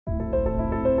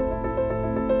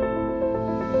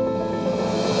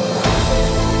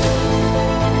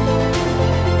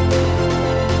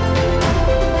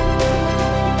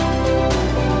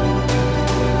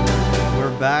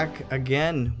back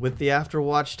again with the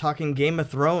Afterwatch talking Game of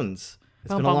Thrones.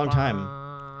 It's been a long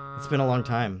time. It's been a long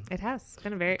time. It has. It's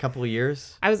been a couple of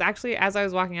years. I was actually, as I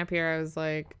was walking up here, I was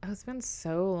like, oh, it's been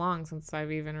so long since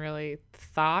I've even really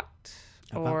thought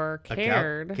or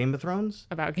cared Game of Thrones?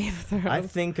 About Game of Thrones. I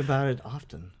think about it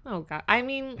often. Oh, God. I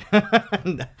mean,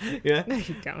 yeah. No,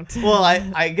 you don't. Well,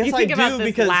 I guess you think I do about this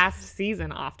because last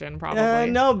season often,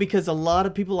 probably. No, because a lot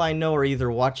of people I know are either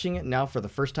watching it now for the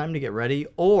first time to get ready,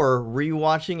 or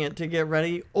rewatching it to get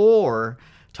ready, or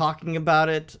talking about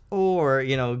it, or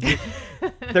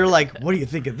they're like, "What do you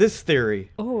think of this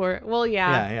theory?" Or, well,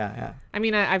 yeah. Yeah. I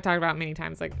mean, I've talked about it many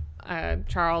times. Like,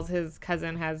 Charles, his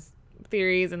cousin, has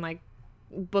theories and like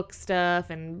book stuff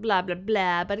and blah blah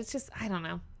blah. But it's just, I don't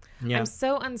know. Yeah. I'm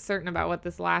so uncertain about what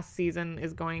this last season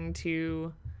is going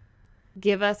to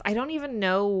give us. I don't even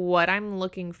know what I'm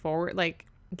looking forward. Like,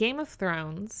 Game of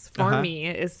Thrones for me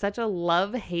is such a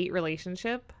love-hate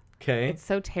relationship. Okay. It's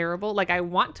so terrible. Like, I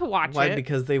want to watch it. Why?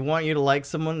 Because they want you to like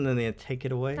someone and then they take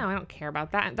it away? No, I don't care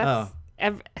about that. That's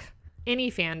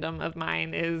any fandom of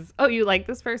mine is, oh, you like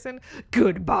this person?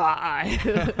 Goodbye.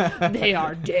 They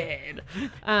are dead.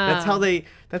 That's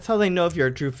how they know if you're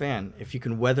a true fan, if you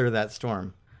can weather that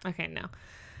storm. Okay, no.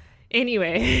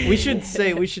 Anyway. we should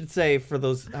say for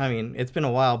those, I mean, it's been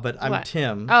a while, but I'm what?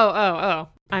 Tim. Oh.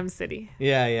 I'm City.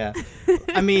 Yeah.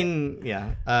 I mean,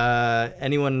 yeah.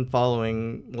 Anyone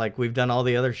following, like, we've done all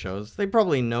the other shows, they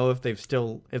probably know if they're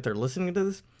listening to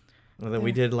this, that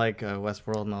we did like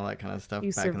Westworld and all that kind of stuff.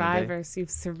 You back in the day. survivors. You've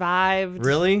survived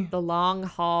really the long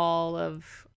haul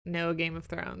of no Game of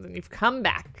Thrones, and you've come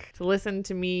back to listen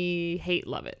to me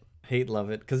love it,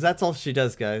 because that's all she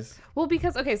does, guys. Well,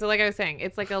 because so like I was saying,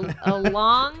 it's like a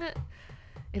long,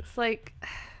 it's like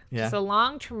just a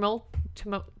long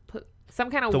some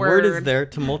kind of the word is there,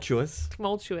 tumultuous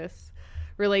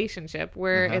relationship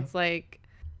where it's like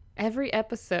every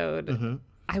episode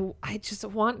I just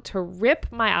want to rip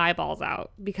my eyeballs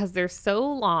out because they're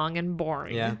so long and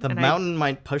boring. Yeah, the mountain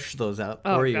might push those out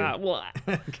for you. Oh, God. Well,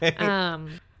 okay.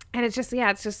 And it's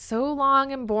just so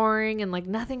long and boring and, like,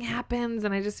 nothing happens.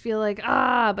 And I just feel like,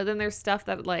 but then there's stuff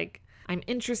that, like, I'm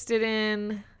interested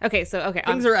in. Okay.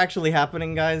 Things are actually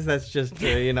happening, guys. That's just,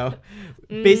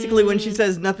 basically when she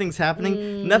says nothing's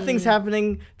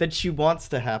happening that she wants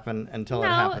to happen until it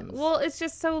happens. Well, it's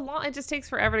just so long. It just takes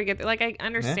forever to get there. Like, I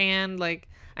understand, like,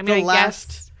 I mean, the I last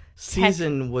guess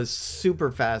season was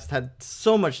super fast, had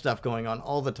so much stuff going on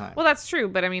all the time. Well, that's true,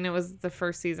 but I mean, it was the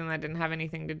first season that didn't have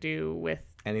anything to do with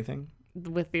anything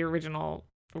with the original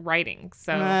writing.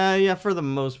 So yeah, for the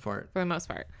most part.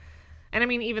 And I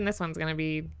mean, even this one's going to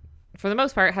be, for the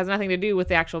most part, has nothing to do with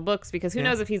the actual books, because who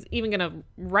knows if he's even going to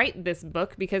write this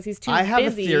book because he's too busy. I have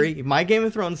a theory. My Game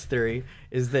of Thrones theory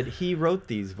is that he wrote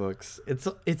these books.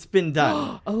 It's been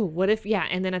done. Oh, what if,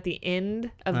 and then at the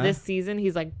end of this season,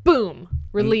 he's like, boom,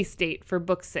 release date for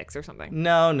book 6 or something.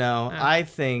 No. I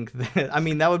think that, I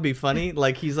mean, that would be funny.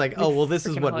 Like, he's like, oh, well, this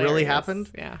is what really happened.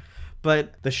 Yeah.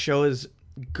 But the show is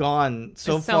gone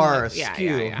so far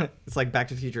askew. Yeah. It's like Back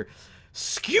to the Future.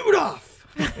 Skewed off.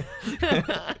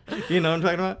 You know what I'm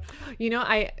talking about?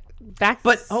 Go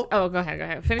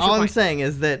ahead. Finish all your point. I'm saying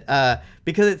is that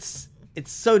because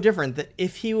it's so different that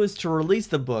if he was to release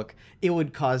the book, it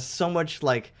would cause so much,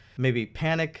 like, maybe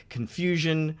panic,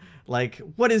 confusion, like,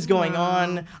 what is going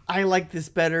on? I like this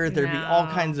better. There'd be all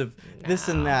kinds of this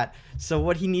and that. So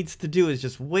what he needs to do is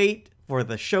just wait for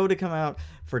the show to come out,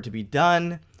 for it to be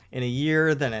done in a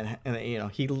year. Then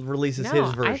he releases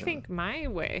his version. I think my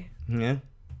way. Yeah.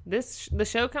 The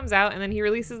show comes out and then he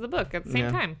releases the book at the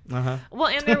same time. Well,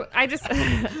 and I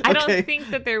I don't think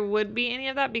that there would be any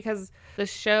of that, because the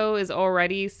show is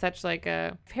already such like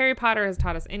a, if Harry Potter has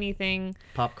taught us anything,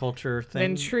 pop culture thing,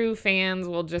 then true fans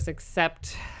will just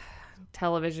accept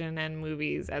television and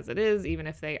movies as it is, even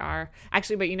if they are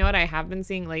actually. But you know what I have been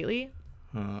seeing lately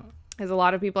is a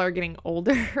lot of people are getting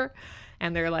older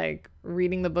and they're like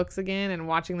reading the books again and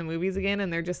watching the movies again,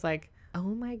 and they're just like,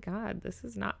 oh my God, this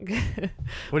is not good.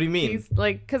 What do you mean? He's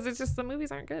like, because it's just the movies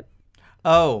aren't good.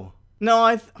 Oh, no,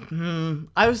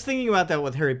 I was thinking about that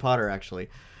with Harry Potter, actually.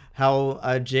 How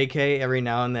JK every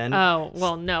now and then. Oh,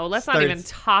 well, no, let's not even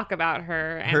talk about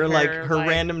her. And her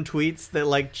random tweets that,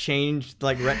 like, change,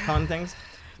 like, retcon things.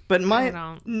 But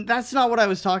that's not what I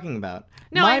was talking about.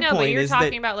 No, I know, but you're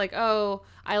talking about, like, oh,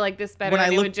 I like this better.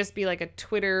 And it would just be like a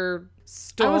Twitter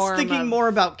storm. I was thinking more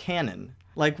about canon.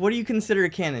 Like, what do you consider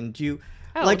canon? Do you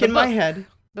in my head,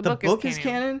 the book is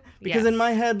canon? Because in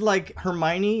my head, like,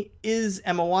 Hermione is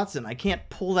Emma Watson. I can't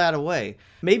pull that away.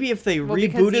 Maybe if they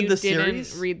rebooted the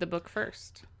series. Didn't read the book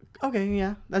first. Okay,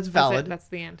 yeah, that's valid. That's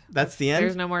the end. That's the end.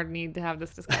 There's no more need to have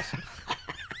this discussion.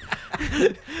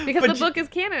 Because the book is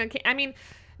canon. I mean,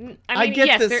 get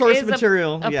yes, the there source is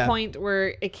material. a point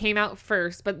where it came out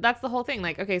first, but that's the whole thing.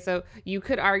 Like, okay, so you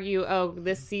could argue, oh,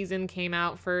 this season came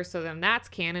out first, so then that's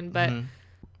canon. But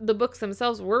the books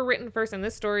themselves were written first, and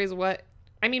this story is what...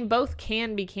 I mean, both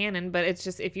can be canon, but it's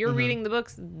just, if you're reading the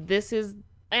books, this is...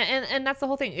 And that's the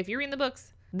whole thing. If you're reading the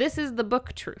books, this is the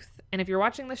book truth. And if you're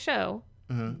watching the show...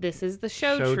 This is the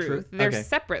show truth. They're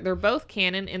separate. They're both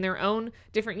canon in their own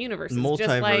different universes. Multiverse.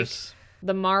 Just like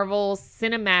the Marvel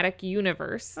Cinematic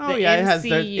Universe. Oh, the yeah, MCU, it has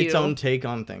its own take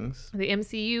on things. The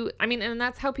MCU. I mean, and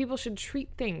that's how people should treat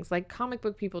things. Like comic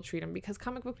book people treat them. Because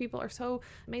comic book people are so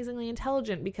amazingly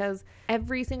intelligent. Because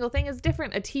every single thing is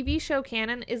different. A TV show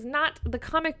canon is not the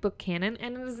comic book canon.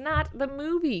 And it is not the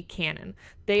movie canon.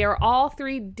 They are all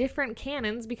three different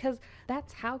canons. Because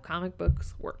that's how comic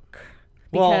books work.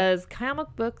 Because comic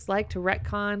books like to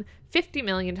retcon 50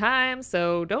 million times,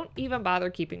 so don't even bother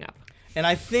keeping up. And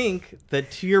I think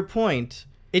that, to your point,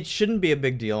 it shouldn't be a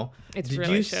big deal. Did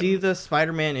you see the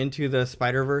Spider-Man Into the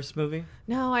Spider-Verse movie?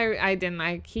 No, I didn't.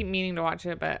 I keep meaning to watch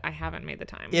it, but I haven't made the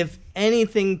time. If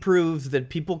anything proves that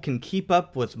people can keep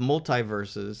up with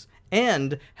multiverses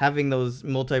and having those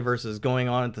multiverses going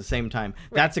on at the same time,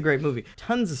 that's a great movie.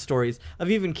 Tons of stories of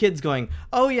even kids going,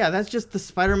 oh yeah, that's just the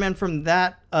Spider-Man from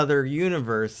that other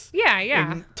universe. Yeah.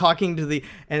 And talking to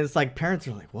and it's like parents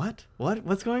are like,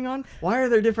 what's going on? Why are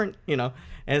there different,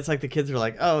 and it's like the kids are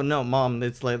like, oh no, mom,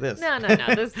 it's like this. No,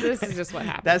 this is just what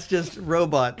happened. That's just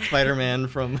robot Spider-Man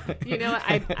from... You know what?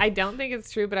 I don't think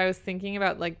it's true, but I was thinking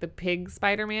about like the pig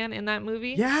Spider-Man in that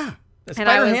movie. Yeah.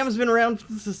 Spider-Ham's been around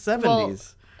since the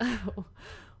 70s.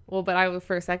 Well, but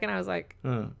for a second I was like,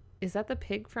 is that the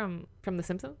pig from The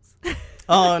Simpsons?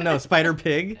 Oh no, Spider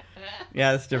Pig.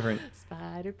 Yeah, that's different.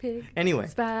 Spider Pig. Anyway,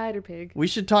 Spider Pig. We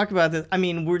should talk about this. I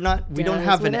mean, we don't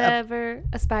have whatever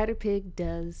a spider pig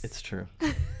does. It's true.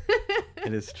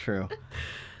 It is true.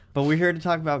 But we're here to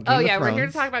talk about Game of Thrones. We're here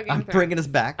to talk about Game of Thrones. I'm bringing us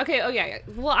back. Okay. Oh yeah.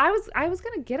 Well, I was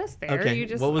gonna get us there. Okay. You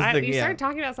just what was you started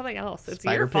talking about something else. It's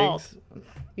Spider your pigs?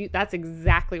 fault. That's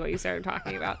exactly what you started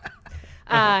talking about.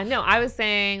 No, I was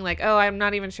saying like, oh, I'm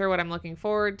not even sure what I'm looking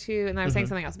forward to, and I was saying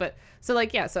something else. But so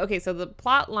like, yeah, so the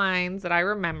plot lines that I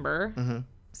remember.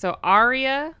 So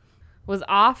Arya was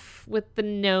off with the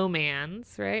No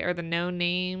Mans, right, or the No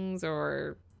Names,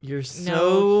 or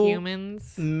No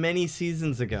Humans. Many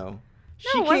seasons ago.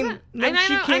 No, wasn't.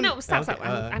 I know. Stop.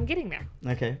 I'm getting there.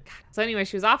 Okay. God. So anyway,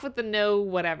 she was off with the No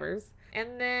whatevers,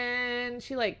 and then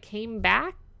she like came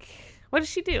back. What did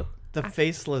she do? The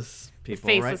faceless people,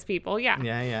 faceless people, yeah.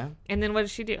 Yeah. And then what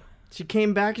did she do? She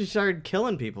came back and started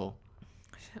killing people.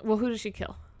 Well, who did she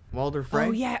kill? Walder Frey.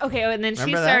 Oh, yeah. Okay, and then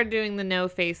she started doing the no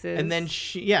faces. And then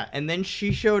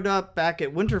she showed up back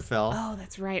at Winterfell. Oh,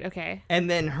 that's right. Okay. And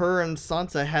then her and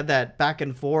Sansa had that back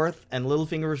and forth, and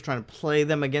Littlefinger was trying to play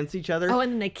them against each other. Oh,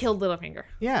 and then they killed Littlefinger.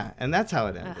 Yeah, and that's how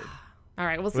it ended. All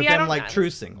right. Well, see, with them like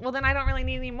trucing. Well, then I don't really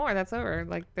need any more. That's over.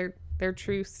 Like they're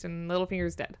truced and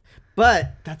Littlefinger's dead.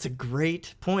 But that's a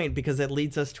great point because it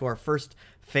leads us to our first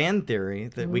fan theory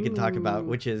that we can talk about,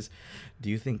 which is, do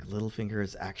you think Littlefinger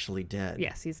is actually dead?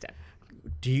 Yes, he's dead.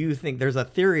 Do you think there's a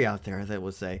theory out there that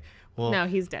will say, well, no,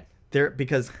 he's dead.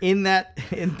 Because in that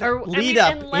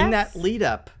lead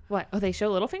up. What? Oh, they show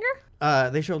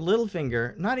Littlefinger? They show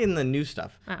Littlefinger, not in the new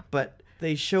stuff, but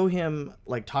they show him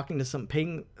like talking to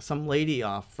paying some lady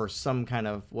off for some kind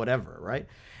of whatever, right?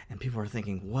 And people are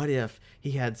thinking, what if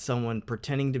he had someone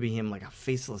pretending to be him, like a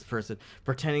faceless person,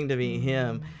 pretending to be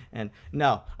him? And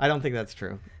no, I don't think that's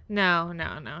true. No,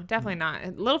 definitely not.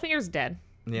 Littlefinger's dead.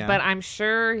 Yeah. But I'm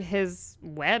sure his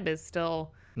web is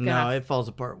still No, it falls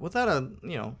apart without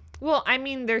Well, I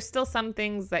mean, there's still some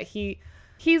things that he's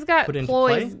got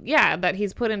ploys, that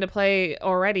he's put into play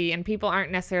already, and people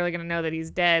aren't necessarily going to know that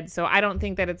he's dead. So I don't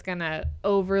think that it's going to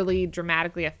overly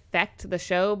dramatically affect the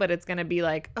show, but it's going to be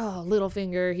like, oh,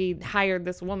 Littlefinger, he hired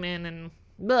this woman, and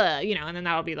blah, and then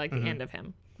that'll be like the end of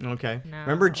him. Okay. No.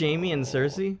 Remember Jaime and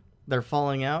Cersei? They're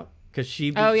falling out because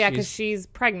because she's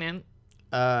pregnant.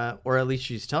 Or at least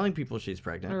she's telling people she's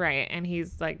pregnant. Right, and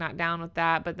he's like not down with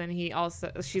that, but then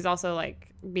she's also like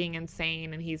being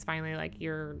insane, and he's finally like,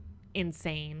 you're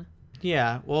insane.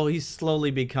 Yeah, well, he's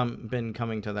slowly been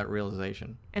coming to that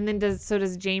realization. And then does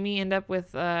Jaime end up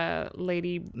with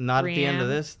Lady Not Brienne? At the end of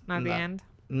this. Not at the end?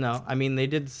 No, I mean, they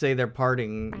did say they're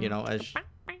parting, as...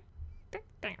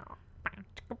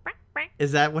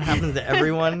 Is that what happens to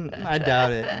everyone? I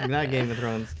doubt it. Not Game of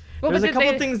Thrones. Well, there's a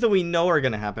couple things that we know are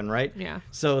going to happen, right? Yeah.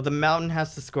 So the Mountain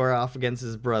has to square off against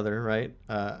his brother, right?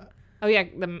 Oh, yeah.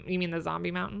 You mean the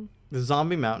Zombie Mountain? The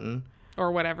Zombie Mountain.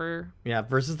 Or whatever. Yeah,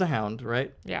 versus the Hound,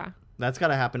 right? Yeah. That's got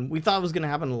to happen. We thought it was going to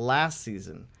happen last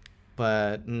season.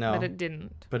 But no. But it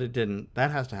didn't.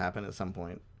 That has to happen at some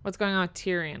point. What's going on with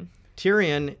Tyrion?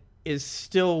 Tyrion is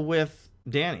still with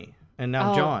Dany and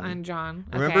now Jon. And Jon.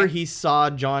 Okay. Remember, he saw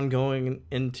Jon going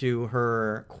into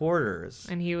her quarters.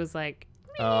 And he was like,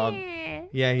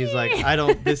 yeah, he's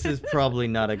like, this is probably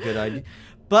not a good idea.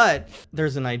 But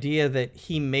there's an idea that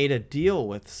he made a deal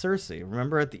with Cersei.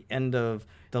 Remember at the end of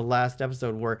the last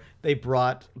episode where they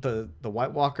brought the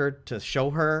White Walker to show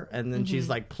her, and then she's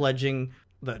like pledging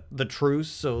the truce,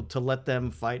 so to let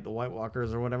them fight the White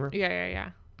Walkers or whatever. Yeah.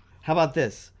 How about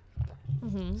this?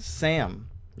 Sam.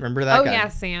 Remember that guy? Oh yeah,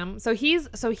 Sam. So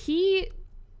he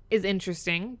is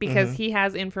interesting because he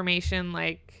has information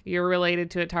like you're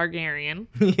related to a Targaryen.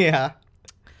 Yeah.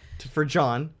 For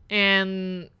Jon.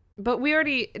 But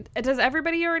does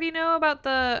everybody already know about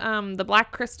the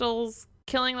black crystals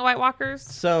killing the White Walkers?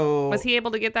 So was he able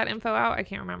to get that info out? I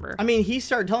can't remember. I mean, he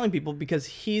started telling people because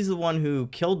he's the one who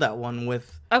killed that one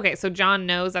with... Okay, so Jon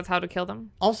knows that's how to kill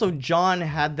them? Also, Jon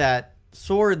had that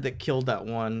sword that killed that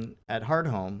one at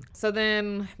Hardhome. So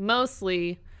then,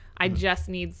 mostly, I just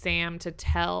need Sam to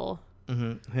tell...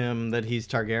 him that he's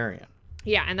Targaryen.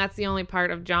 Yeah, and that's the only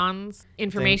part of Jon's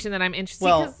information that I'm interested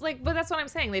in. Because, but that's what I'm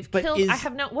saying. They've killed...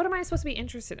 What am I supposed to be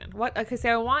interested in? Okay, so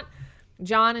I want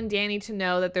Jon and Dany to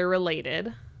know that they're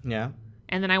related. Yeah.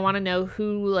 And then I want to know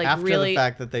who, after really... the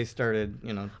fact that they started,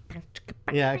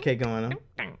 Yeah, okay, go on.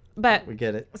 But... We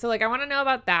get it. So, I want to know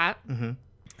about that.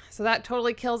 So that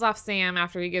totally kills off Sam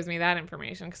after he gives me that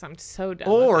information because I'm so done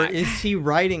with that.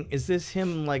 Is this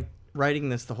him, writing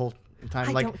this the whole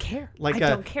time? I don't care. I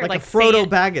don't care. Like a Frodo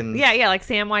Baggins. Yeah, like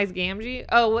Samwise Gamgee.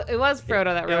 Oh, it was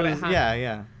Frodo that wrote it, huh?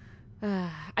 Yeah.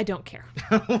 I don't care.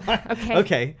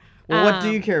 Okay. Well, what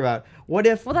do you care about? What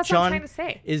if that's Jon... what I'm trying to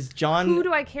say. Is Jon... Who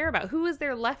do I care about? Who is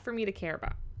there left for me to care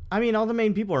about? I mean, all the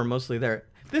main people are mostly there.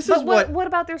 What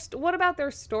about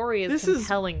their story is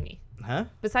compelling me? Huh?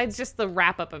 Besides just the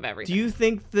wrap up of everything. Do you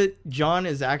think that Jon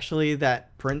is actually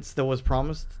that prince that was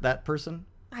promised, that person?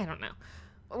 I don't know.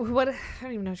 I don't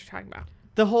even know what you're talking about.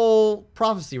 The whole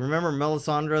prophecy. Remember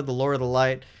Melisandre, the Lord of the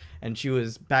Light, and she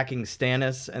was backing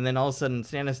Stannis, and then all of a sudden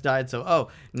Stannis died, so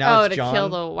now it's Jon. To kill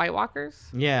the White Walkers?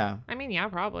 Yeah. I mean, yeah,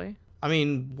 probably. I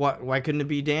mean, why couldn't it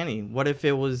be Dany? What if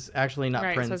it was actually not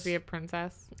Prince? Right, supposed to be a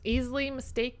princess. Easily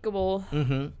mistakable.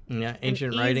 Yeah,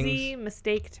 ancient writings. Easy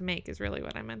mistake to make is really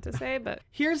what I meant to say, but...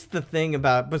 Here's the thing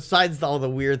about, besides all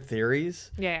the weird theories...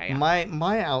 Yeah.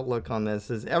 My outlook on this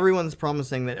is everyone's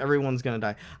promising that everyone's going to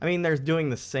die. I mean, they're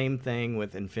doing the same thing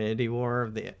with Infinity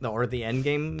War, or the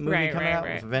Endgame movie coming out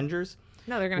with Avengers.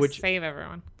 No, they're going to save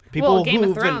everyone. People Game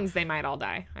of Thrones, they might all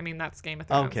die. I mean, that's Game of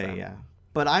Thrones. Okay, so. yeah.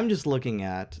 But I'm just looking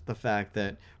at the fact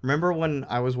that, remember when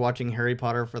I was watching Harry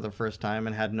Potter for the first time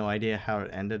and had no idea how it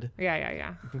ended?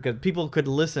 Yeah. Because people could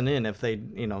listen in if they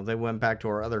went back to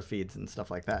our other feeds and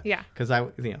stuff like that. Yeah. Because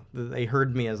they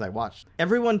heard me as I watched.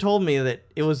 Everyone told me that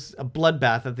it was a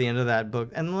bloodbath at the end of that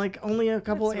book, and only a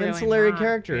couple ancillary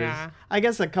characters. Yeah. I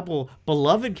guess a couple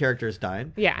beloved characters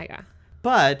died. Yeah.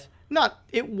 But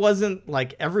it wasn't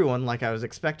like everyone like I was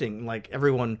expecting, like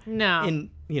everyone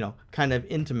kind of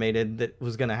intimated that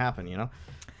was going to happen,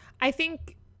 I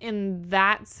think in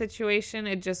that situation,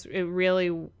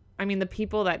 the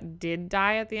people that did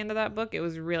die at the end of that book, it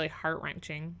was really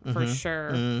heart-wrenching for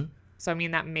sure. So,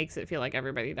 that makes it feel like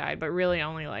everybody died, but really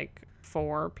only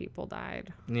 4 people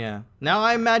died. Yeah. Now,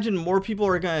 I imagine more people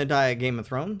are going to die at Game of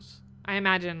Thrones. I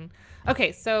imagine.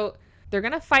 Okay, so... They're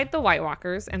going to fight the White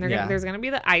Walkers, and there's going to be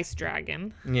the Ice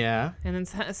Dragon. Yeah. And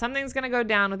then something's going to go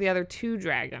down with the other 2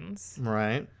 dragons.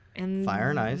 Right. And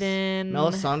Fire and Ice. Then...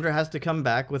 Melisandre has to come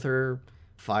back with her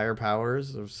fire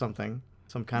powers or something.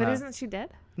 But isn't she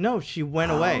dead? No, she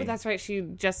went away. Oh, that's right. She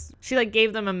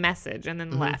gave them a message and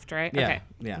then left, right? Yeah. Okay.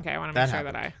 Yeah. Okay, I want to make sure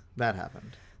that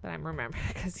happened. That I'm remembering.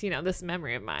 Because, this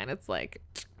memory of mine, it's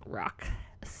rock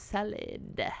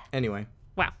solid. Anyway.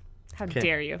 Wow. How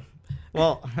dare you?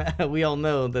 Well, we all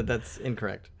know that that's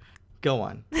incorrect. Go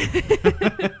on.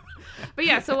 But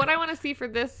yeah, so what I want to see for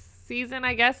this season,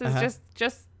 I guess, is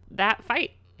just that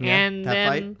fight. Yeah,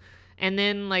 and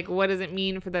then what does it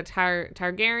mean for the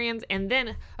Targaryens? And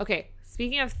then, okay,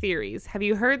 speaking of theories, have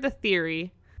you heard the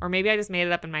theory, or maybe I just made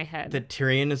it up in my head, that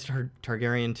Tyrion is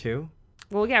Targaryen too?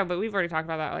 Well, yeah, but we've already talked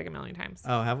about that a million times.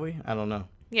 Oh, have we? I don't know.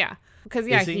 Yeah, because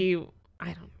I don't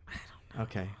know.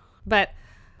 Okay. But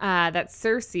that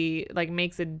Cersei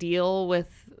makes a deal with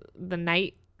the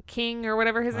Night King or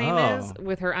whatever his name is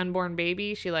with her unborn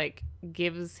baby. She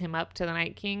gives him up to the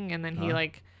Night King, and then he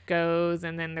goes,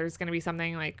 and then there's gonna be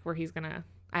something where he's gonna,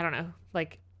 I don't know,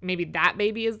 maybe that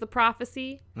baby is the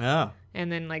prophecy. Oh.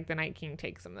 And then the Night King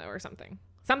takes him though or something.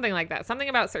 Something like that. Something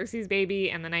about Cersei's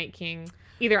baby and the Night King.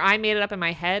 Either I made it up in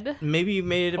my head. Maybe you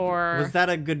made it up. Or... Was that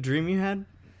a good dream you had?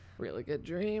 Really good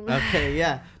dream. Okay,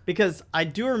 yeah. Because I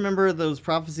do remember those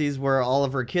prophecies where all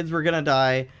of her kids were going to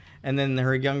die and then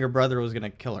her younger brother was going to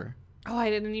kill her. Oh, I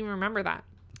didn't even remember that.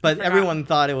 But everyone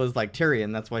thought it was like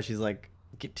Tyrion. That's why she's like,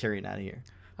 get Tyrion out of here.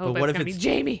 Oh, but what if it's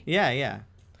Jaime? Yeah, yeah.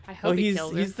 I hope he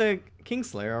kills her. He's the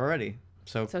Kingslayer already.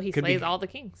 So he slays all the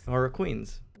kings. Or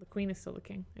queens. The queen is still the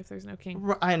king if there's no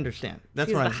king. I understand. That's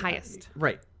She's what the highest.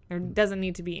 Right. There doesn't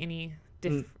need to be any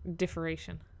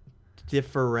differentiation.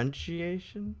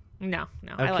 Differentiation? No.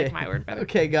 Okay. I like my word better.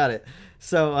 Okay, got it.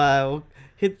 So we'll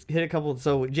hit a couple.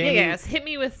 So Jaime. Yes, hit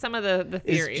me with some of the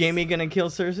theories. Is Jaime gonna kill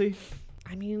Cersei?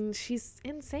 I mean, she's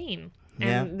insane.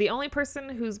 Yeah. And the only person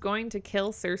who's going to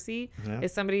kill Cersei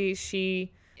is somebody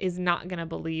she is not going to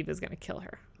believe is going to kill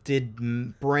her.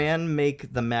 Did Bran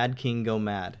make the Mad King go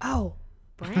mad? Oh,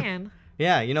 Bran?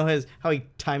 Yeah, you know how he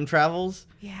time travels?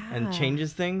 Yeah. And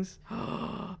changes things?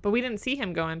 But we didn't see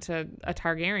him go into a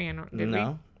Targaryen, did we?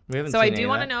 No. We haven't so seen I do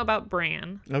want to know about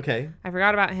Bran. Okay. I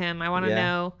forgot about him. I want to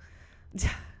know...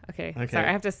 Okay, sorry,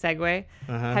 I have to segue.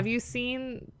 Uh-huh. Have you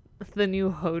seen the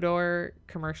new Hodor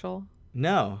commercial?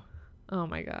 No. Oh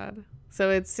my god. So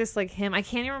it's just like him. I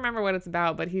can't even remember what it's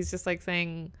about, but he's just like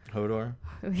saying Hodor.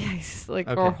 Yeah, he's just like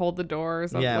or hold the door or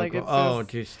something. Yeah. Like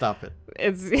it's dude, stop it.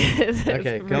 It's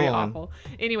okay. very Go on. awful.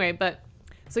 Anyway, but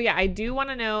so yeah, I do want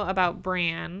to know about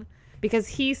Bran because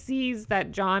he sees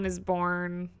that Jon is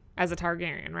born as a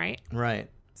Targaryen, right? Right.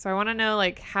 So I want to know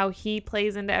like how he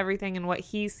plays into everything and what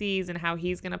he sees and how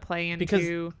he's gonna play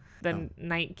into the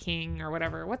Night King or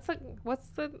whatever. What's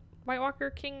the White Walker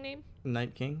King name?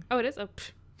 Night King. Oh, it is. Oh,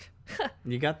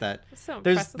 you got that. So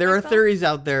there are theories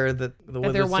out there that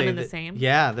they're one and the same.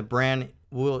 Yeah, the Bran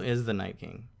is the Night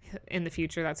King. In the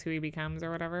future, that's who he becomes,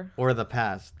 or whatever. Or the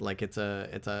past, like it's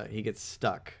he gets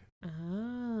stuck.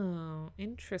 Oh,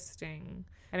 interesting.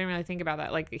 I didn't really think about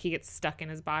that. Like he gets stuck in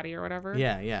his body or whatever.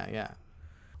 Yeah.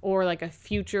 Or like a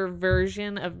future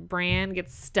version of Bran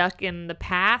gets stuck in the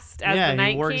past as the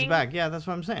Night King. Yeah, he works back. Yeah, that's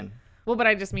what I'm saying. Well, but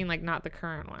I just mean like not the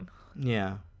current one.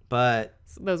 Yeah, but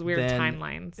those weird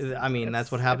timelines. I mean,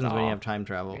 that's what happens when you have time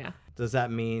travel. Yeah. Does that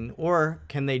mean, or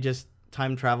can they just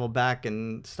time travel back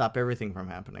and stop everything from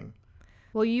happening?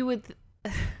 Well, you would.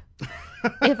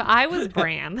 If I was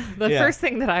Bran, the first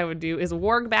thing that I would do is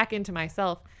warg back into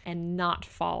myself and not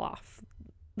fall off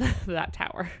that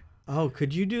tower. Oh,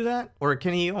 could you do that? Or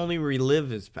can he only relive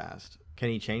his past? Can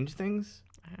he change things?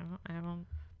 I don't.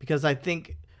 Because I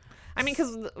think... I mean,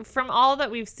 because from all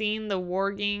that we've seen, the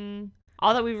warging,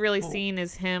 all that we've really seen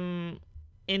is him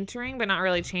entering, but not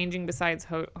really changing besides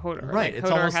Hodor. Right. Like,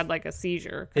 Hodor had like a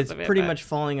seizure. It's pretty much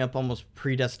following up almost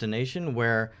predestination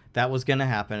where that was going to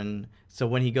happen. So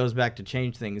when he goes back to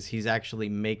change things, he's actually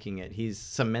making it. He's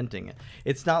cementing it.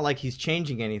 It's not like he's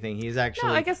changing anything. He's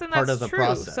actually I guess then part that's of the true.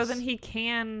 process. So then he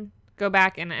can go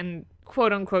back and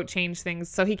quote unquote change things.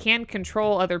 So he can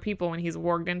control other people when he's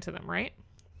warged into them, right?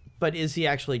 But is he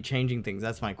actually changing things?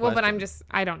 That's my question. Well, but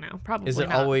I don't know. Probably is it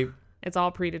not. always... It's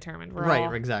all predetermined.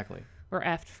 Exactly. We're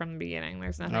effed from the beginning.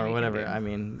 There's nothing. Or whatever. I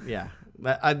mean, yeah.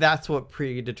 That's what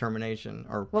predetermination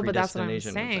or predestination. Well, but that's what I'm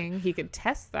saying. He could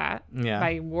test that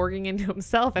by warging into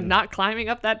himself and not climbing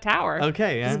up that tower.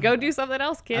 Okay, yeah. Just go do something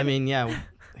else, kid. I mean, yeah.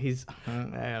 He's...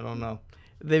 I don't know.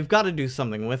 They've got to do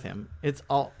something with him. It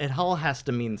all has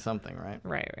to mean something, right?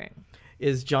 Right.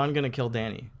 Is Jon going to kill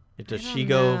Dany? Does she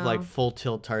go like full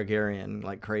tilt Targaryen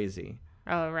like crazy?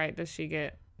 Oh, right. Does she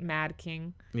get Mad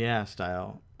King? Yeah,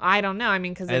 style. I don't know. I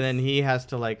mean, because then he has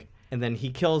to and then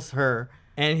he kills her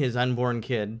and his unborn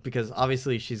kid because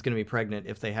obviously she's going to be pregnant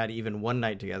if they had even one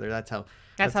night together. That's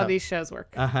how these shows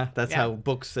work. That's how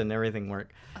books and everything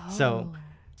work. Oh.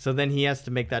 So then he has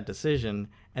to make that decision,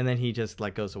 and then he just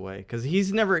goes away because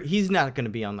he's not going to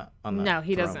be on the No,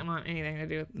 he throne. doesn't want anything to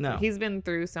do with. No, he's been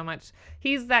through so much.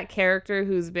 He's that character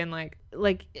who's been like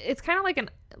it's kind of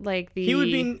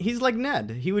he's like Ned.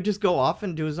 He would just go off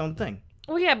and do his own thing.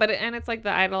 Well, yeah, and it's like the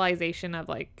idolization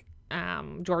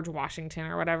of George Washington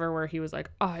or whatever, where he was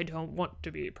like, I don't want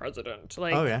to be president.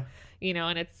 Oh yeah.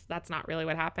 And that's not really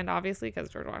what happened, obviously, because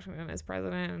George Washington is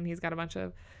president and he's got a bunch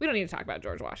of. We don't need to talk about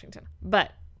George Washington,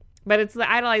 but it's the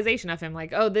idolization of him,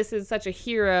 like, oh, this is such a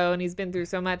hero, and he's been through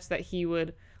so much that he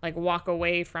would walk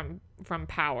away from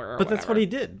power. But that's what he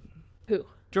did. Who?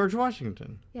 George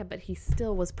Washington. Yeah, but he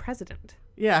still was president.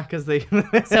 Yeah, because they.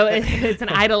 So it's an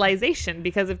idolization,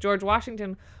 because if George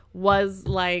Washington was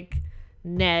like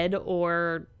Ned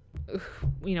or,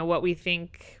 what we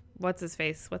think, what's his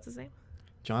name?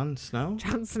 Jon Snow?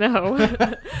 Jon Snow.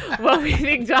 What we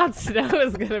think Jon Snow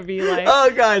is going to be like.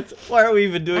 Oh, God. Why are we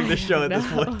even doing this show at this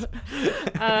point?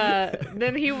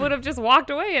 Then he would have just walked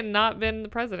away and not been the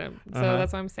president. So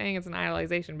that's why I'm saying it's an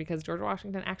idealization, because George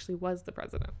Washington actually was the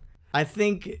president. I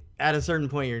think at a certain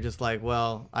point you're just like,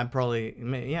 well, I'm probably,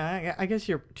 yeah, I guess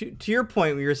you're, to your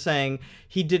point where you're saying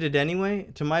he did it anyway.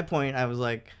 To my point, I was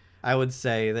like, I would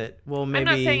say that, well, maybe.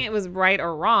 I'm not saying it was right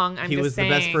or wrong. He was the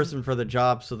best person for the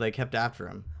job, so they kept after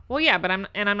him. Well, yeah, but I'm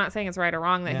not saying it's right or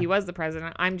wrong that he was the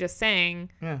president. I'm just saying.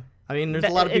 Yeah. I mean, there's a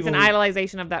lot of people. It's an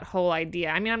idolization of that whole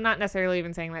idea. I mean, I'm not necessarily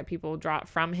even saying that people draw it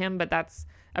from him, but that's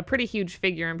a pretty huge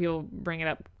figure, and people bring it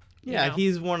up. Yeah,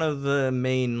 he's one of the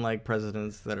main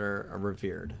presidents that are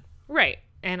revered. Right.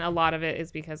 And a lot of it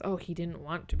is because, he didn't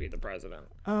want to be the president.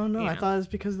 Oh, no. I thought it was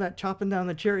because of that chopping down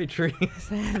the cherry tree.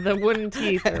 The wooden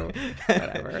teeth or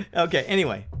whatever. Okay,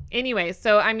 Anyway,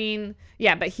 so, I mean,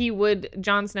 yeah, but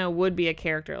Jon Snow would be a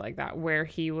character like that, where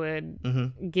he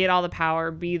would get all the power,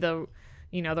 be the,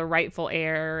 the rightful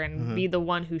heir, and be the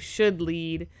one who should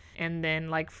lead. And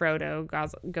then, like Frodo,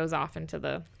 goes off into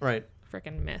the... Right.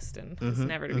 Freaking mist and is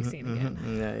never to be seen again.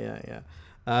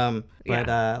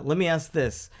 Yeah. Let me ask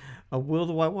this: will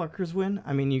the White Walkers win?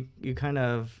 I mean, you kind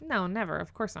of no, never.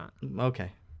 Of course not.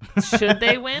 Okay. Should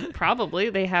they win? Probably.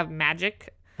 They have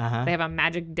magic. They have a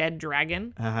magic dead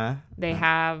dragon. They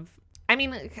have. I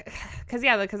mean,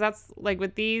 because that's like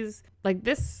with these, like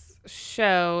this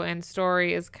show and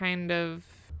story is kind of.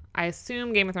 I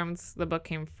assume Game of Thrones, the book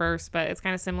came first, but it's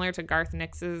kind of similar to Garth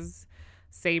Nix's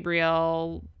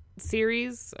Sabriel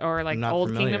series, or like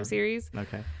Old Kingdom series.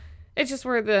 Okay. It's just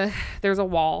where there's a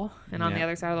wall, and on the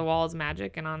other side of the wall is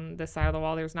magic, and on this side of the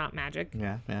wall there's not magic.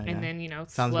 And then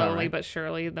slowly but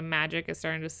surely the magic is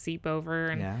starting to seep over,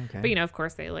 and but of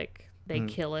course they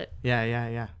kill it.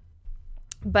 Yeah.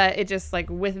 But it just like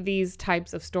with these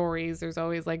types of stories, there's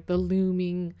always like the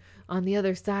looming on the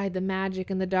other side, the magic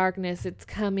and the darkness. It's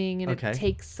coming, and it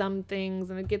takes some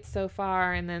things, and it gets so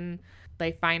far, and then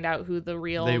they find out who the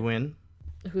real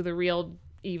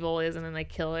evil is, and then they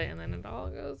kill it, and then it all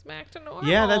goes back to normal.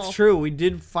 Yeah, that's true. We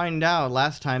did find out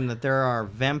last time that there are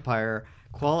vampire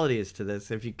qualities to this.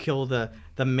 If you kill the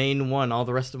main one, all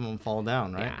the rest of them fall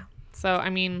down, right? Yeah. So, I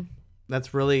mean...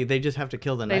 That's really... They just have to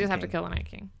kill the Night King. They just have to kill the Night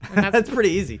King. And that's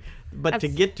pretty easy. But to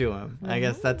get to him, I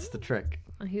guess that's the trick.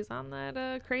 He's on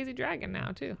that crazy dragon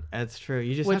now, too. That's true.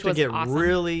 You just have to get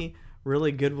really,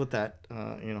 really good with that,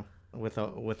 with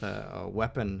a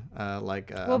weapon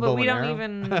like a bow and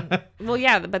arrow. Well,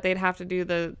 yeah, but they'd have to do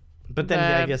the. But then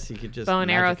I guess you could just bow and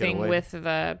arrow thing with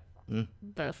the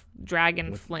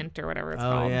dragon flint or whatever it's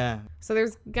called. Oh yeah. So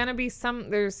there's gonna be some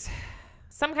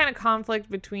kind of conflict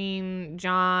between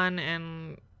Jon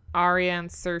and Arya and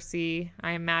Cersei,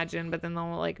 I imagine. But then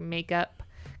they'll like make up,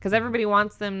 because everybody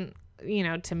wants them,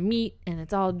 to meet, and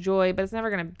it's all joy. But it's never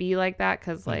gonna be like that,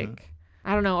 because like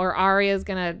I don't know, or Arya's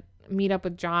gonna meet up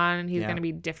with Jon, and he's going to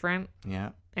be different. Yeah.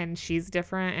 And she's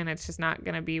different, and it's just not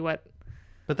going to be what...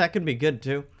 But that could be good,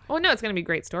 too. Well, no, it's going to be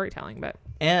great storytelling, but...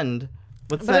 And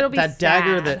what's that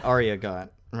dagger that Arya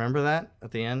got? Remember that?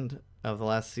 At the end of the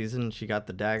last season, she got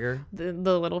the dagger? The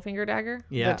Littlefinger dagger?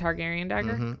 Yeah. The Targaryen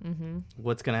dagger?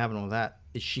 What's going to happen with that?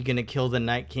 Is she going to kill the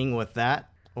Night King with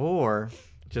that? Or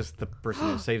just the person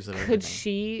who saves it? Could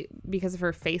she, because of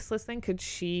her faceless thing, could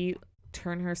she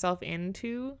turn herself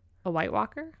into... a White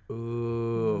Walker?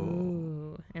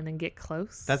 Ooh. And then get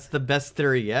close? That's the best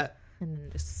theory yet. And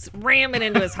then just ram it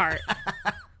into his heart.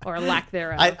 Or lack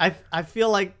thereof. I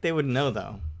feel like they would know,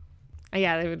 though.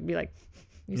 Yeah, they would be like,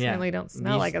 you certainly don't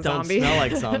smell like a zombie. You don't smell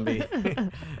like zombie.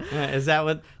 Is that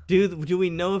what... Do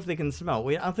we know if they can smell?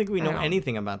 I don't think we know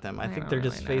anything about them. I think they're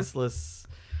just faceless...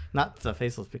 Not the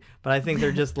faceless people, but I think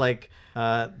they're just like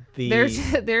They're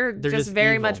just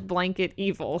very evil. much blanket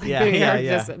evil. Yeah,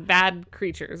 they're just bad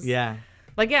creatures. Yeah.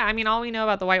 Like, I mean, all we know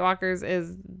about the White Walkers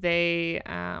is they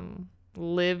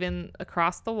live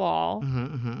across the wall.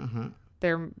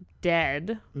 They're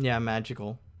dead. Yeah,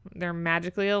 magical. They're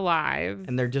magically alive.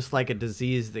 And they're just like a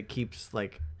disease that keeps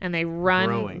like and they run.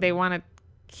 Growing. They want to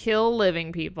kill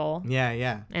living people.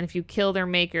 Yeah. And if you kill their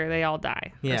maker, they all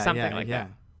die. Or something like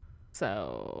that.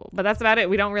 So, but that's about it.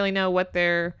 We don't really know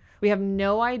we have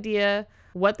no idea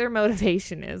what their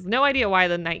motivation is. No idea why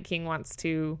the Night King wants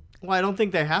to. Well, I don't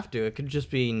think they have to. It could just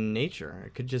be nature.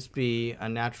 It could just be a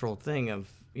natural thing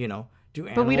of, do animals.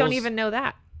 But we don't even know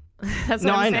that. That's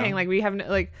what I'm saying. Like, we have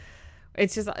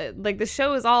it's just like the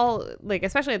show is all like,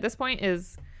 especially at this point,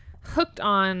 is hooked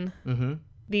on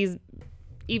these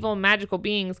evil magical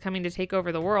beings coming to take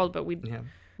over the world. But we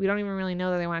don't even really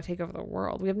know that they want to take over the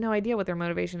world. We have no idea what their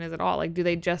motivation is at all. Like, do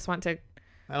they just want to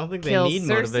I don't think they kill need Cersei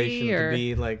motivation to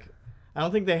be like I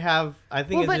don't think they have. I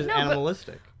think it's just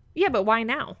animalistic. Yeah, but why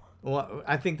now? Well,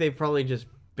 I think they've probably just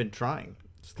been trying,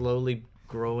 slowly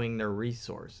growing their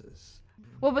resources.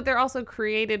 Well, but they're also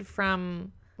created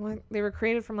from. They were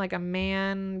created from like a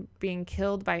man being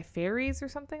killed by fairies or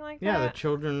something like that. Yeah, the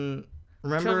children.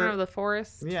 Remember? Children of the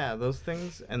Forest. Yeah, those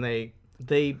things, and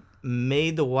they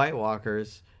made the White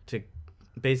Walkers to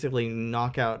basically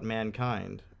knock out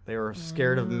mankind. They were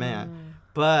scared of man,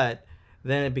 but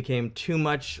then it became too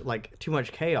much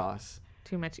chaos.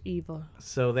 Too much evil.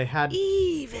 So they had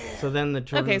evil. So then the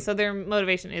children. Okay, so their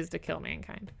motivation is to kill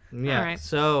mankind. Yeah. All right.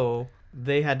 So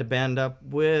they had to band up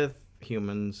with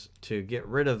humans to get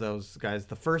rid of those guys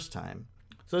the first time.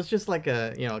 So it's just like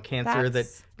a cancer that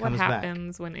comes back. What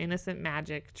happens when innocent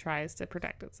magic tries to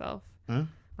protect itself?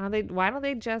 Why don't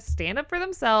they just stand up for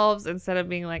themselves instead of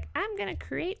being like, I'm gonna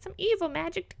create some evil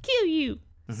magic to kill you?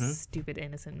 Stupid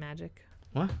innocent magic.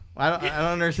 What? I don't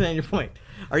understand your point.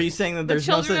 Are you saying that there's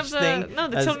no such thing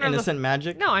as innocent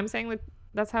magic? No, I'm saying that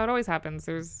that's how it always happens.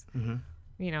 There's,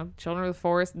 children of the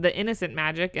forest, the innocent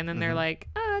magic, and then they're like,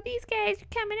 oh, these guys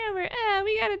are coming over.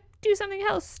 We gotta do something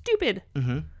hell stupid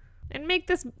and make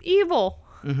this evil.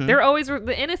 They're always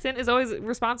the innocent is always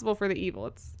responsible for the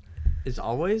evil. It's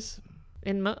always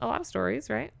in a lot of stories,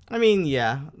 right? I mean,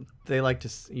 yeah, you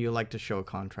like to show a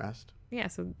contrast. Yeah,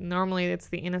 so normally it's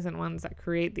the innocent ones that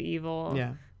create the evil.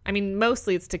 Yeah. I mean,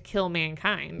 mostly it's to kill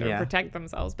mankind or protect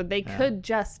themselves, but they could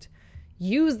just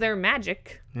use their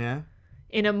magic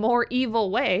in a more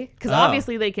evil way, because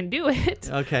obviously they can do it.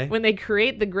 Okay. When they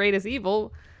create the greatest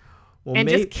evil and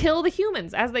just kill the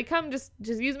humans as they come, just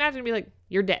use magic and be like,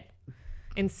 you're dead.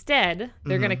 Instead,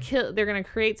 they're gonna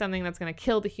create something that's gonna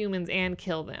kill the humans and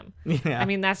kill them. Yeah. I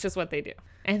mean, that's just what they do.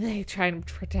 And they try and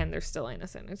pretend they're still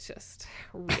innocent. It's just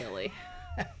really.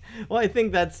 Well, I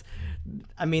think that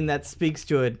speaks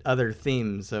to other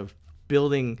themes of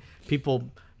building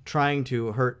people trying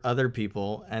to hurt other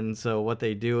people. And so what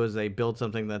they do is they build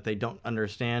something that they don't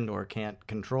understand or can't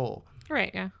control. Right,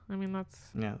 yeah. I mean, that's...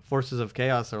 Yeah, forces of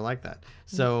chaos are like that.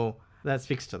 So that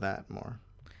speaks to that more.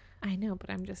 I know, but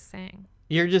I'm just saying.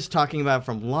 You're just talking about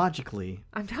from logically.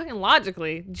 I'm talking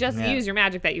logically. Just use your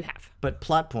magic that you have. But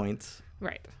plot points...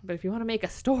 Right. But if you want to make a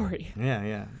story.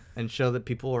 Yeah. And show that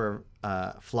people are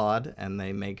flawed and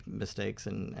they make mistakes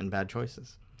and bad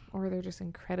choices. Or they're just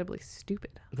incredibly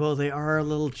stupid. Well, they are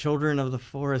little children of the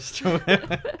forest.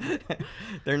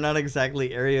 They're not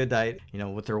exactly erudite,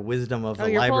 with their wisdom of the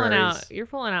libraries. You're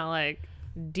pulling out like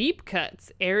deep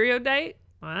cuts. Erudite?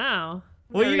 Wow.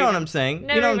 Well, you know what I'm saying.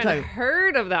 Never even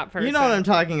heard of that person. You know what I'm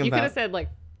talking about. You could have said like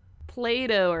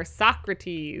Plato or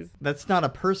Socrates. That's not a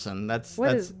person.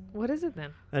 What is it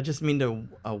then? That just means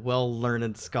a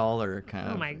well-learned scholar kind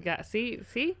of. Oh my god!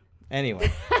 See.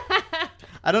 Anyway,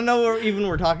 I don't know where even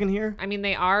we're talking here. I mean,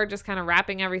 they are just kind of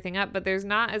wrapping everything up, but there's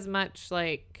not as much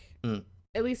like,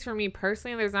 at least for me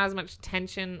personally, there's not as much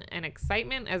tension and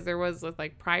excitement as there was with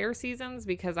like prior seasons,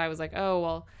 because I was like, oh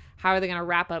well, how are they going to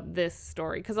wrap up this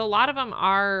story? Because a lot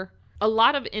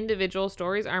of individual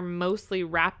stories are mostly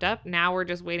wrapped up. Now we're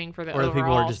just waiting for the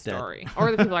overall story.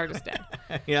 Or the people are just dead.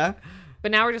 Yeah.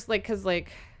 But now we're just like, because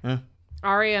like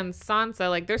Arya and Sansa,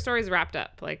 like their story's wrapped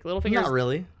up. Like Littlefinger's. Not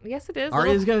really. Yes, it is.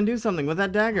 Arya's going to do something with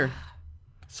that dagger.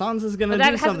 Sansa's going to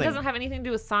do something. That doesn't have anything to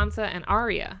do with Sansa and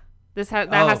Arya. That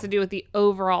has to do with the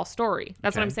overall story.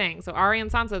 That's what I'm saying. So Arya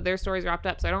and Sansa, their story's wrapped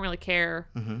up. So I don't really care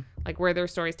like where their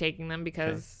story's taking them,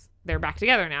 because they're back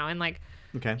together now. And like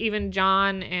even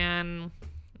Jon and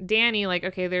Dany, like,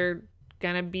 okay, they're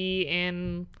gonna be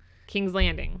in King's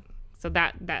Landing, so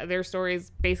that their story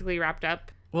is basically wrapped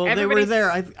up. Well, they were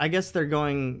there. I guess they're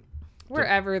going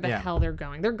wherever the hell they're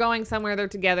going. They're going somewhere. They're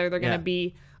together. They're gonna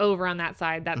be over on that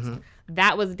side.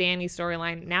 That was Dany's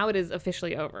storyline. Now it is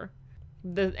officially over.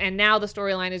 And now the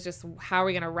storyline is just how are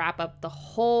we gonna wrap up the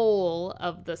whole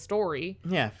of the story?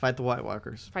 Yeah, fight the White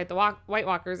Walkers. Fight the White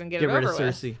Walkers and get it over with. Get rid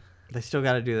of Cersei. They still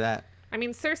got to do that. I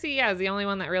mean, Cersei, is the only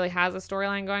one that really has a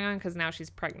storyline going on, because now she's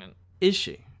pregnant. Is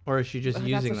she? Or is she just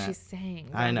using that? That's what she's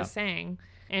saying. I know. I'm just saying.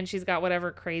 And she's got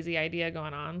whatever crazy idea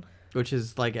going on. Which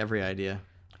is like every idea.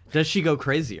 Does she go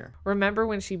crazier? Remember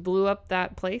when she blew up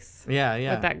that place?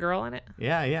 Yeah. With that girl in it?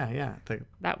 Yeah.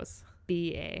 That was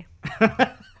BA.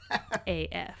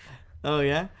 AF. Oh,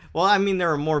 yeah? Well, I mean, there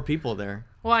were more people there.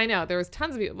 Well, I know. There was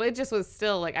tons of people. But it just was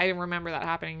still, like, I didn't remember that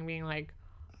happening and being like,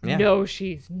 no,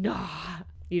 she's not.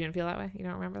 You didn't feel that way? You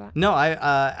don't remember that? No,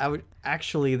 I would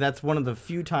actually, that's one of the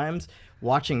few times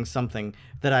watching something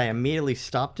that I immediately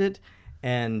stopped it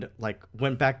and like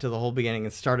went back to the whole beginning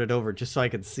and started over just so I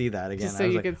could see that again. Just so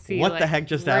you could see what the heck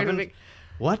just happened?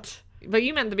 What? But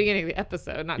you meant the beginning of the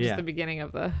episode, not just Yeah. the beginning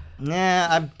of the... Yeah,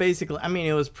 I mean,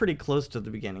 it was pretty close to the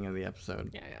beginning of the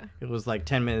episode. Yeah. It was like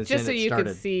 10 minutes Just in so it you started.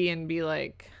 could see and be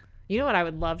like, you know what I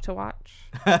would love to watch?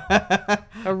 A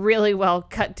really well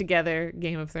cut together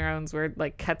Game of Thrones where it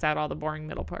like cuts out all the boring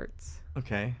middle parts.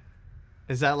 Okay.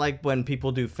 Is that like when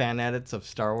people do fan edits of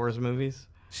Star Wars movies?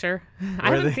 Sure.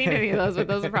 I haven't seen any of those, but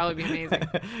those would probably be amazing.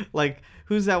 Like,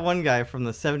 who's that one guy from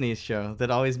the 70s show that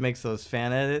always makes those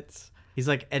fan edits? He's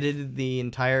like edited the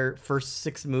entire first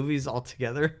 6 movies all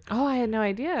together. Oh, I had no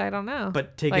idea. I don't know.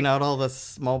 But taking out all the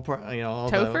small part,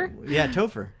 all Topher?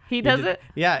 Topher. He does it?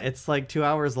 Yeah, it's like 2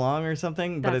 hours long or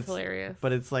something. But That's it's hilarious.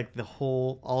 But it's like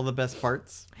all the best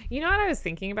parts. You know what I was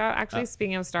thinking about, actually,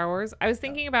 speaking of Star Wars? I was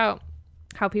thinking about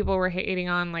how people were hating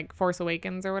on, like, Force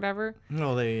Awakens or whatever.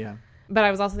 Oh, yeah. But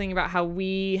I was also thinking about how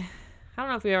I don't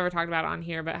know if we've ever talked about it on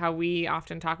here, but how we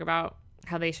often talk about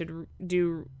how they should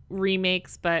do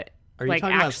remakes, but Are you like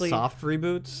talking actually about soft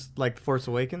reboots like Force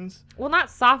Awakens? Well,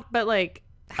 not soft, but like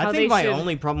how I think my should...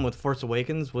 only problem with Force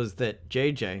Awakens was that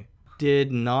JJ did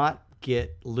not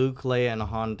get Luke, Leia, and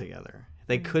Han together.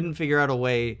 They couldn't figure out a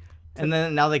way, and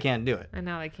then now they can't do it. And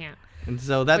now they can't. And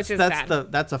so that's sad.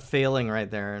 that's a failing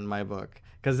right there in my book,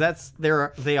 because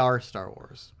they are Star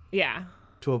Wars Yeah.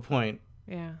 to a point.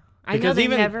 Yeah. I know they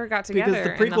never got together. Because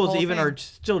the in prequels whole even thing. are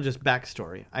still just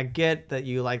backstory. I get that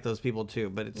you like those people too,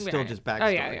 but it's still just backstory. Oh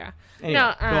yeah. Anyway,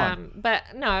 No, go on. but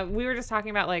no, we were just talking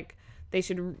about like they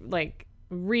should like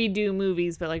redo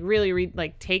movies, but like really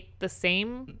take the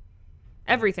same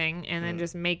everything and then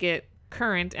just make it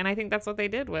current. And I think that's what they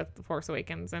did with The Force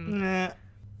Awakens. And Nah.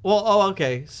 Well,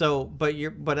 okay. So, but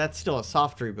that's still a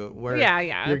soft reboot where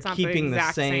you're it's not keeping the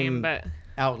exact same, but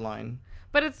outline.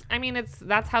 But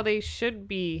that's how they should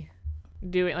be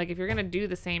doing. Like if you're gonna do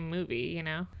the same movie, you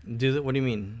know, What do you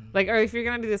mean? like, or if you're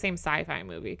gonna do the same sci-fi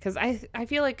movie, because I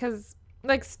feel because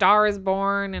like Star is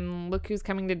Born and Look Who's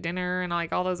Coming to Dinner and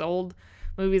like all those old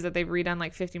movies that they've redone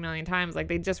like 50 million times, like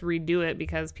they just redo it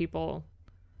because people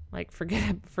like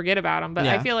forget about them. But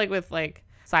I feel like with like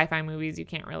sci-fi movies, you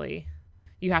can't really.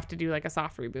 You have to do like a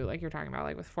soft reboot, like you're talking about,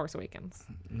 like with Force Awakens.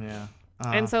 Yeah.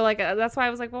 And so like that's why I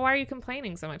was like, well, why are you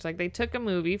complaining so much? Like they took a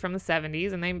movie from the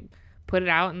 70s and they put it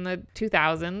out in the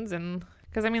 2000s, and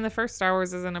because I mean the first Star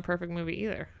Wars isn't a perfect movie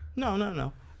either.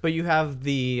 No. But you have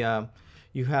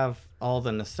you have all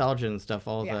the nostalgia and stuff.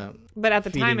 But at the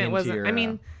time it into wasn't. your, I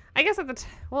mean, I guess at the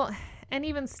well, and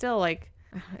even still, like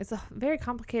it's a very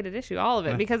complicated issue, all of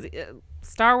it, because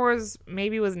Star Wars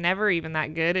maybe was never even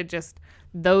that good. It just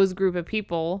those group of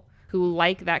people who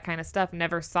like that kind of stuff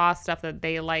never saw stuff that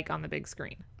they like on the big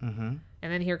screen. Mm-hmm.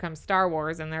 And then here comes Star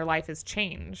Wars and their life is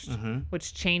changed,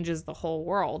 which changes the whole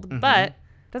world. But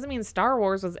doesn't mean Star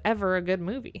Wars was ever a good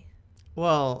movie.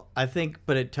 Well, I think,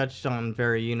 but it touched on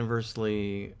very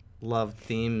universally loved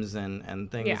themes and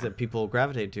things that people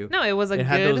gravitate to. No, it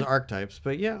had those archetypes,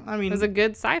 but yeah, I mean, it was a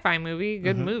good sci-fi movie,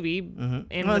 good movie.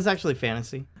 Well, it's actually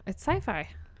fantasy. It's sci-fi.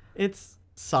 It's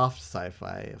soft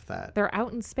sci-fi, if that. They're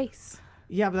out in space.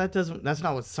 Yeah, but that's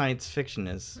not what science fiction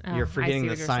is. You're forgetting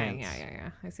the science. Yeah.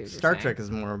 I see what Star you're Trek saying.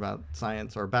 is more about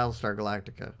science, or Battlestar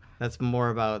Galactica. That's more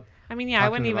about. I mean, yeah, I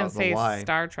wouldn't even about the say why.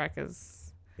 Star Trek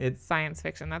is It's science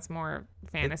fiction. That's more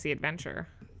fantasy adventure.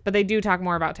 But they do talk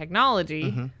more about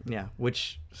technology. yeah,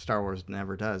 which Star Wars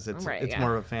never does. It's Right, it's yeah.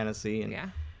 more of a fantasy, and Yeah.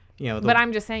 you know. But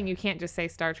I'm just saying you can't just say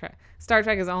Star Trek. Star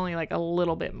Trek is only like a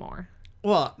little bit more.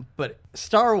 Well, but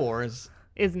Star Wars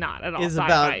Is not at all is sci-fi.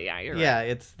 about You're yeah, right.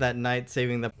 it's that knight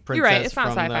saving the princess. You're right. It's not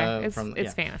from sci-fi. the,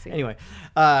 It's fantasy. Anyway,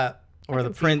 or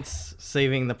the prince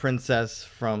saving the princess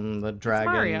from the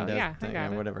dragon. Mario, death yeah, I thing, got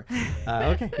or it. whatever.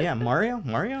 Okay, yeah, Mario.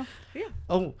 Yeah.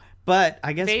 Oh, but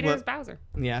I guess Vader's Bowser.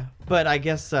 Yeah, but I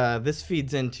guess this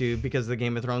feeds into, because the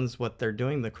Game of Thrones, what they're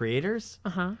doing, the creators,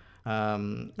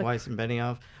 Weiss and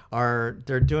Benioff,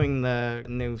 they're doing the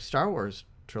new Star Wars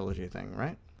trilogy thing,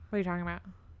 right? What are you talking about?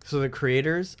 So the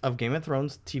creators of Game of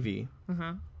Thrones TV,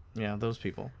 yeah, those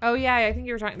people. Oh yeah, I think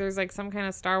you were talking. There's like some kind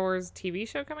of Star Wars TV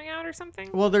show coming out or something.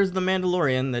 Well, there's The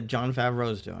Mandalorian that Jon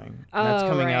Favreau's doing. And that's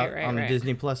coming out on the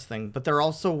Disney Plus thing. But they're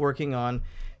also working on.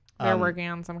 They're working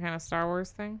on some kind of Star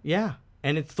Wars thing. Yeah,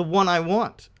 and it's the one I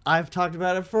want. I've talked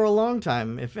about it for a long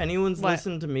time. If anyone's What?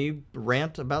 listened to me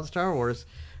rant about Star Wars,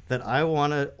 that I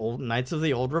want a old Knights of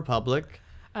the Old Republic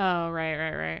Oh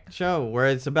right. show where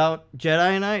it's about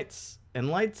Jedi Knights and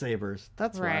lightsabers.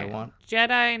 That's what I want.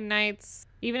 Jedi Knights.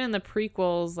 Even in the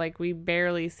prequels, like we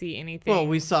barely see anything. Well,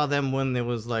 we saw them when it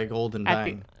was like old and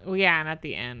dying. and at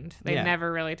the end, they Yeah.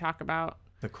 never really talk about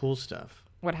The cool stuff.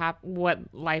 what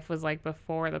life was like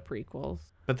before the prequels.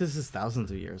 But this is thousands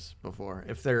of years before,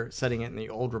 if they're setting it in the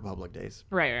Old Republic days.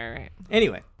 Right.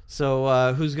 Anyway,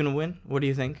 so who's going to win? What do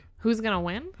you think? Who's going to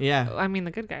win? Yeah. I mean,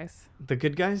 the good guys. The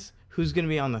good guys? Who's going to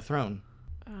be on the throne?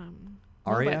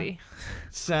 Arya? Nobody.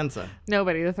 Sansa.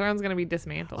 Nobody. The throne's going to be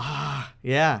dismantled.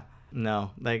 Yeah.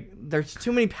 No. Like, there's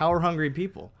too many power-hungry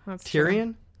people. That's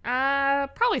Tyrion?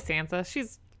 Probably Sansa.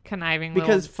 She's conniving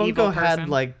Because little evil Funko had, person.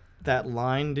 like, that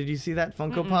line. Did you see that?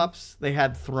 Funko Pops? They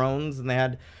had thrones, and they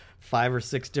had 5 or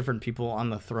 6 different people on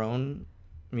the throne.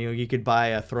 You know, you could buy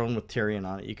a throne with Tyrion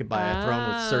on it. You could buy a throne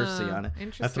with Cersei on it.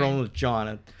 Interesting. A throne with Jon.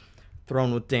 A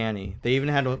throne with Dany. They even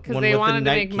had one with the Night King. Because they wanted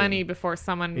to make money before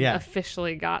someone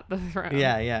officially got the throne.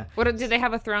 Yeah. What did they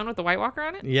have a throne with the White Walker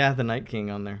on it? Yeah, the Night King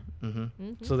on there.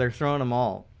 So they're throwing them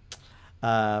all.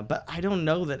 But I don't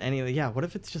know that any of the... Yeah, what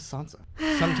if it's just Sansa?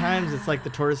 Sometimes it's like the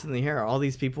tortoise and the hare. All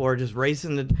these people are just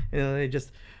racing to... You know,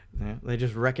 they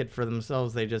just wreck it for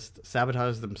themselves. They just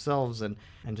sabotage themselves and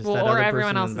just that other person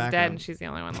everyone else in is the dead background. and she's the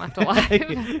only one left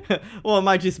alive. Well, it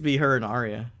might just be her and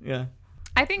Arya. Yeah.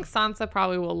 I think Sansa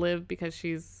probably will live because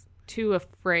she's too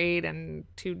afraid and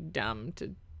too dumb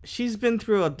to... She's been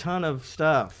through a ton of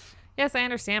stuff. Yes, I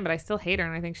understand, but I still hate her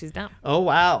and I think she's dumb. Oh,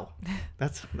 wow.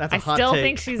 That's a hot take. I still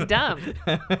think she's dumb.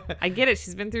 I get it.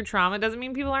 She's been through trauma. Doesn't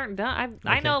mean people aren't dumb.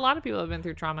 I know a lot of people have been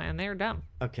through trauma and they're dumb.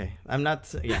 Okay. I'm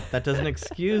not... Yeah, that doesn't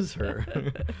excuse her.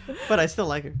 But I still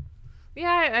like her.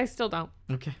 Yeah, I still don't.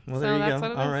 Okay. Well, So there you that's go.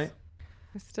 what it All is. right.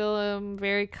 I still am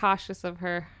very cautious of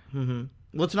her.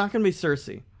 Well, it's not going to be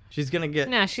Cersei. She's going to get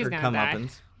Nah, she's her going to die.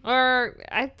 comeuppance. Or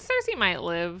Cersei might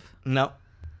live. No.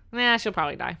 Nah, she'll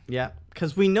probably die. Yeah.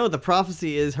 Because we know the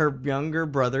prophecy is her younger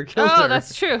brother killed her. Oh,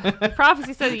 that's true. The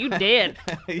prophecy says you did.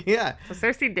 Yeah. So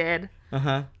Cersei did.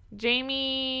 Uh-huh.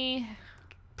 Jaime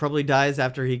Probably dies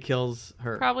after he kills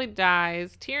her. probably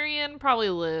dies. Tyrion probably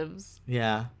lives.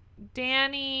 Yeah.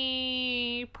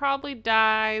 Dany probably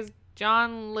dies.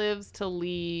 Jon lives to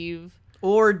leave.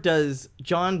 Or does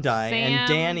Jon die and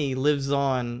Sam- Dany lives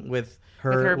on with her...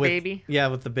 With her baby? Yeah,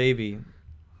 with the baby.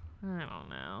 I don't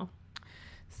know.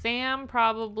 Sam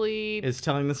probably Is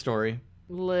telling the story.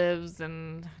 lives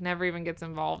and never even gets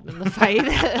involved in the fight.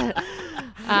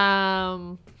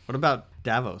 What about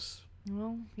Davos?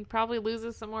 Well, he probably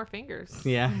loses some more fingers.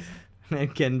 Yeah.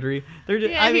 And Gendry. They're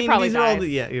just, Yeah, I he mean, probably these are all dies. the...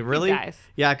 Yeah, really? He dies.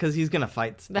 Yeah, because he's going to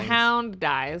fight The things. Hound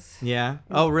dies. Yeah.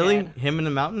 Oh, really? dead. Him in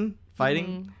the mountain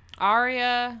fighting?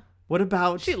 Arya, What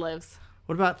about... she lives.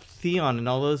 What about Theon and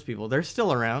all those people? They're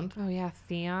still around. Oh yeah,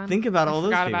 Theon. Think about all those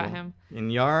Forgot people. about him.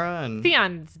 And Yara and...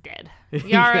 Theon's dead.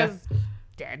 Yara's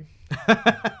dead.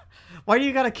 Why do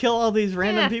you got to kill all these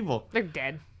random Eh, people? They're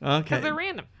dead. Okay. Because they're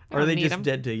random. Or are they don't just need 'em.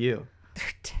 dead to you?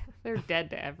 They're dead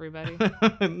to everybody.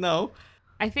 No.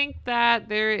 I think that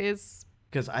there is...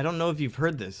 Because I don't know if you've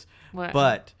heard this, What?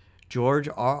 but George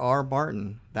R.R.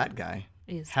 Martin, that guy,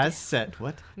 Is has dead. said...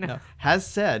 What? No. Has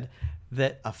said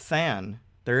that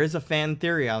there is a fan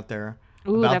theory out there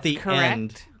Ooh, about that's the correct.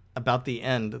 end. About the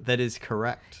end that is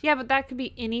correct. Yeah, but that could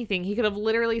be anything. He could have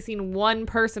literally seen one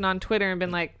person on Twitter and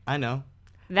been like, I know.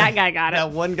 that guy got That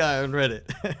it. one guy on Reddit.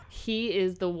 He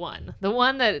is the one. The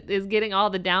one that is getting all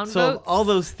the downvotes. So of all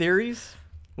those theories,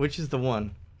 which is the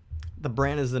one? The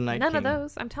Bran is the Night None King. of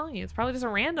those. I'm telling you. It's probably just a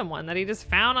random one that he just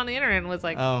found on the internet and was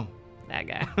like, Oh. that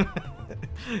guy.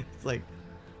 It's like,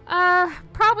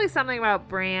 Probably something about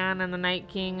Bran and the Night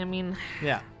King. I mean,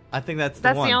 yeah, I think that's the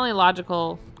that's one. the only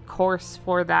logical course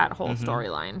for that whole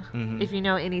storyline. Mhm. If you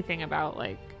know anything about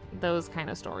like those kind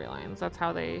of storylines, that's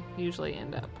how they usually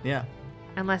end up. Yeah.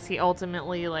 Unless he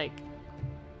ultimately like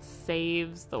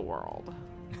saves the world.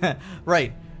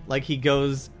 Right. Like he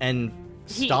goes and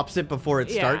He- stops it before it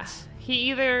starts. He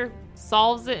either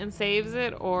solves it and saves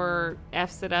it or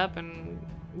F's it up and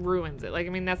ruins it. Like, I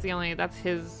mean, that's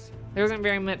his, there isn't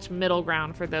very much middle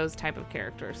ground for those type of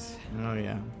characters. Oh,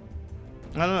 yeah.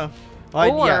 I don't know.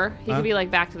 Well, Or he could be like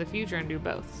Back to the Future and do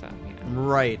both. So, you know.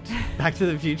 Right. Back to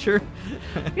the Future?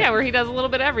 Yeah, where he does a little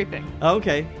bit of everything.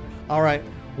 Okay. All right.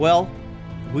 Well,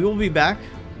 we will be back.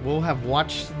 We'll have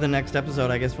watched the next episode,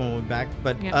 I guess, when we'll be back.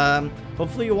 But Yep.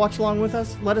 hopefully you'll watch along with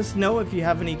us. Let us know if you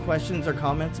have any questions or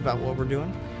comments about what we're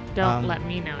doing. Don't let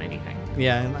me know anything.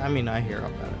 Yeah, I mean, I hear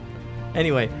about it.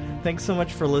 Anyway, thanks so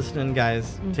much for listening,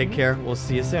 guys. Take care. We'll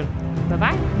see you soon.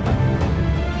 Bye-bye.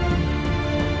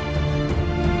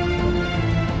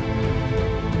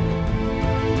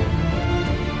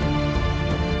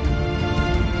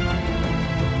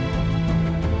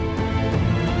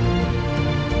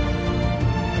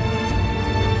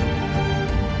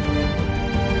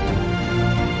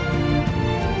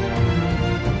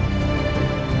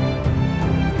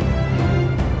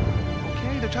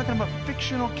 Okay, they're talking about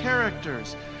fictional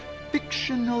characters.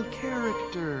 Fictional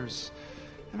characters.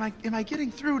 Am I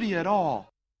getting through to you at all?